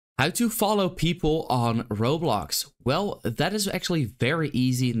How to follow people on Roblox? Well, that is actually very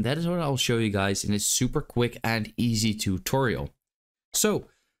easy, and that is what I'll show you guys in a super quick and easy tutorial. So,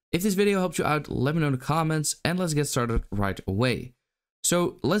 if this video helped you out, let me know in the comments, and let's get started right away.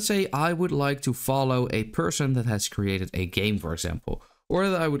 So, let's say I would like to follow a person that has created a game, for example, or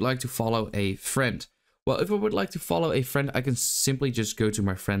that I would like to follow a friend. Well, if I would like to follow a friend, I can simply just go to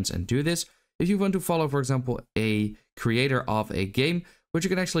my friends and do this. If you want to follow, for example, a creator of a game, what you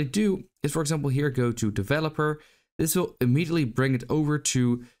can actually do is, for example, here go to developer. This will immediately bring it over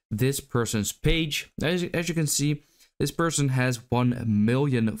to this person's page. As you can see, this person has 1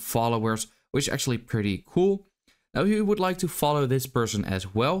 million followers, which is actually pretty cool. Now, if you would like to follow this person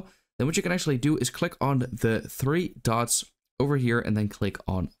as well, then what you can actually do is click on the 3 dots over here and then click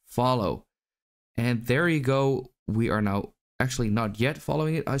on follow. And there you go. We are now actually not yet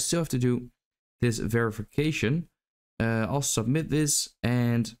following it. I still have to do this verification. I'll submit this,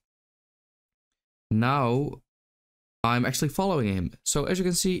 and now I'm actually following him. So as you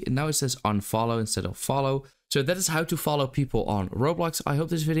can see, now it says unfollow instead of follow. So that is how to follow people on Roblox. I hope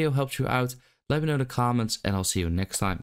this video helped you out. Let me know in the comments, and I'll see you next time.